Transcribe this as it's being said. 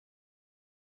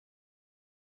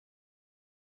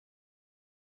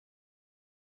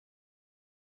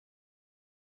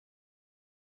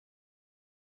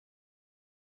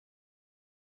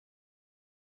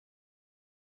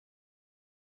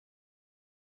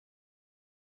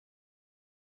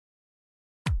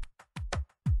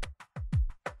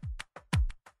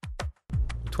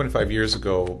25 years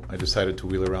ago, I decided to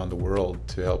wheel around the world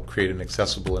to help create an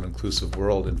accessible and inclusive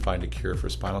world and find a cure for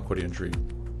spinal cord injury.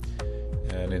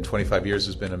 And in 25 years,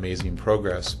 there's been amazing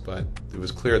progress, but it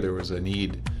was clear there was a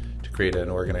need to create an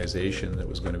organization that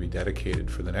was going to be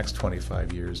dedicated for the next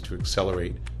 25 years to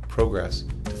accelerate progress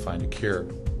to find a cure.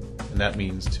 And that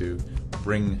means to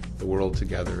bring the world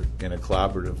together in a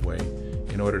collaborative way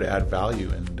in order to add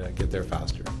value and get there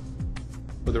faster.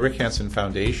 Well, the Rick Hansen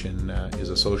Foundation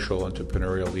is a social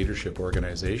entrepreneurial leadership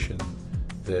organization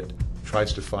that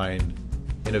tries to find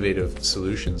innovative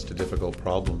solutions to difficult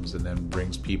problems and then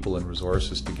brings people and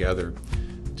resources together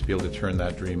to be able to turn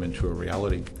that dream into a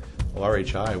reality. Well,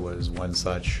 RHI was one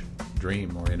such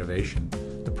dream or innovation.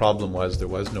 The problem was there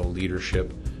was no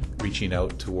leadership reaching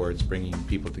out towards bringing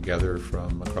people together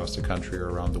from across the country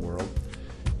or around the world,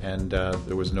 and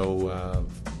there was no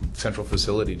central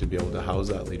facility to be able to house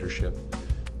that leadership.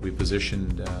 We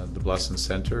positioned the Blesson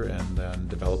Center and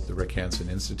developed the Rick Hansen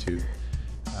Institute.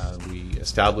 We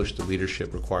established the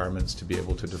leadership requirements to be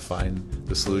able to define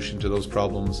the solution to those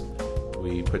problems.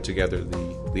 We put together the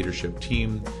leadership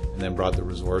team and then brought the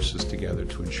resources together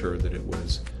to ensure that it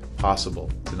was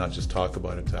possible to not just talk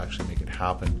about it, to actually make it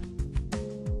happen.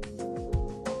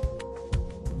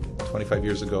 25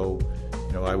 years ago,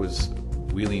 I was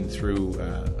wheeling through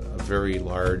a very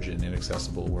large and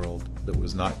inaccessible world that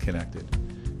was not connected.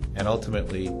 And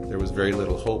ultimately, there was very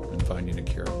little hope in finding a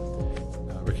cure.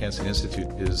 Rick Hansen Institute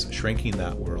is shrinking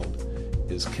that world,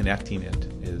 is connecting it,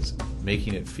 is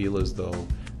making it feel as though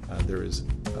there is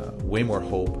way more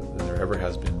hope than there ever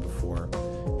has been before,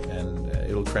 and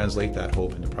it'll translate that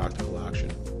hope into practical action.